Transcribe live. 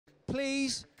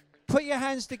please put your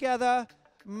hands together.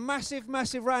 Massive,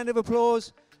 massive round of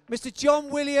applause. Mr. John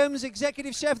Williams,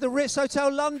 Executive Chef, The Ritz Hotel,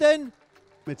 London.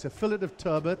 It's a fillet of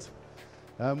turbot.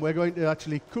 We're going to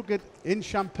actually cook it in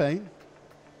champagne.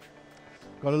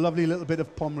 Got a lovely little bit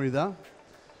of pommery there.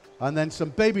 And then some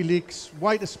baby leeks,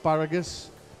 white asparagus,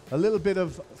 a little bit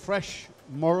of fresh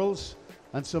morels,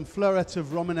 and some florets of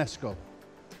Romanesco.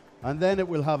 And then it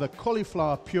will have a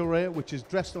cauliflower puree, which is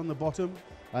dressed on the bottom,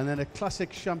 and then a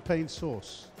classic champagne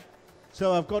sauce.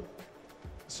 So I've got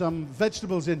some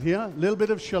vegetables in here, a little bit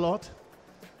of shallot.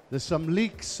 There's some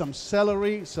leeks, some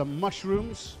celery, some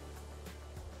mushrooms.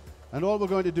 And all we're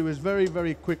going to do is very,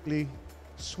 very quickly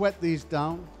sweat these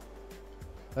down.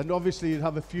 And obviously you'd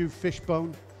have a few fish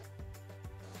bone.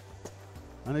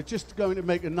 And it's just going to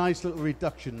make a nice little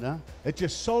reduction there. It's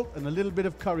just salt and a little bit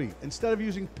of curry. Instead of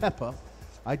using pepper,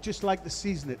 I just like to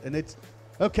season it. And it's,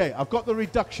 okay, I've got the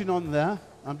reduction on there.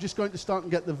 I'm just going to start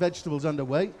and get the vegetables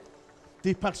underway.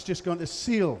 Deepak's just going to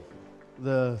seal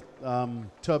the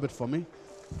turbot for me.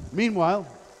 Meanwhile,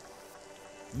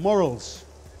 morels.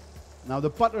 Now the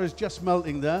butter is just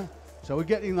melting there, so we're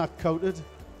getting that coated.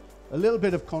 A little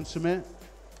bit of consommé.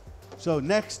 So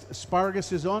next,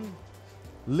 asparagus is on.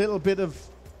 A little bit of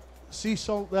sea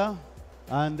salt there,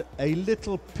 and a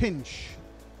little pinch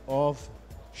of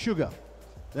sugar.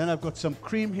 Then I've got some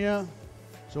cream here.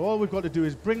 So all we've got to do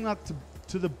is bring that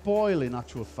to the boil, in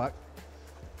actual fact.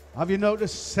 Have you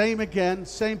noticed? Same again,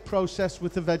 same process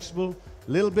with the vegetable.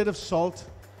 A little bit of salt,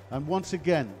 and once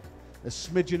again, a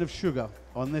smidgen of sugar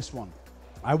on this one.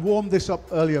 I warmed this up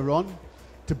earlier on.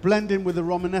 To blend in with the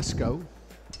Romanesco,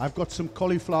 I've got some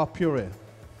cauliflower puree,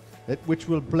 which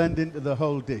will blend into the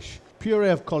whole dish. Puree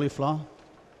of cauliflower.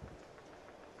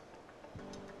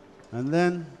 And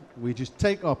then we just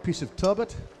take our piece of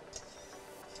turbot.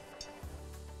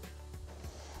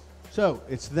 So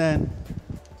it's then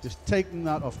just taking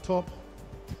that off top.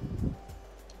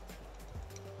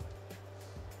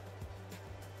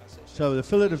 So the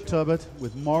fillet of turbot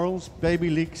with morels, baby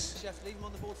leeks, Chef, leave them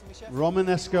on the board for me, Chef.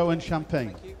 Romanesco and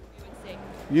champagne. Thank you.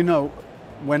 You know,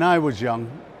 when I was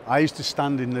young, I used to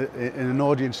stand in an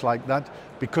audience like that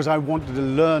because I wanted to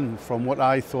learn from what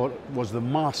I thought was the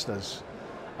masters.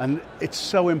 And it's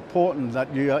so important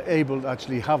that you are able to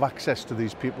actually have access to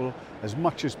these people as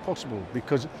much as possible,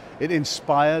 because it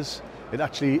inspires, it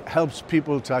actually helps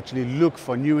people to actually look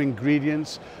for new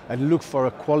ingredients and look for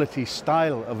a quality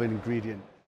style of an ingredient.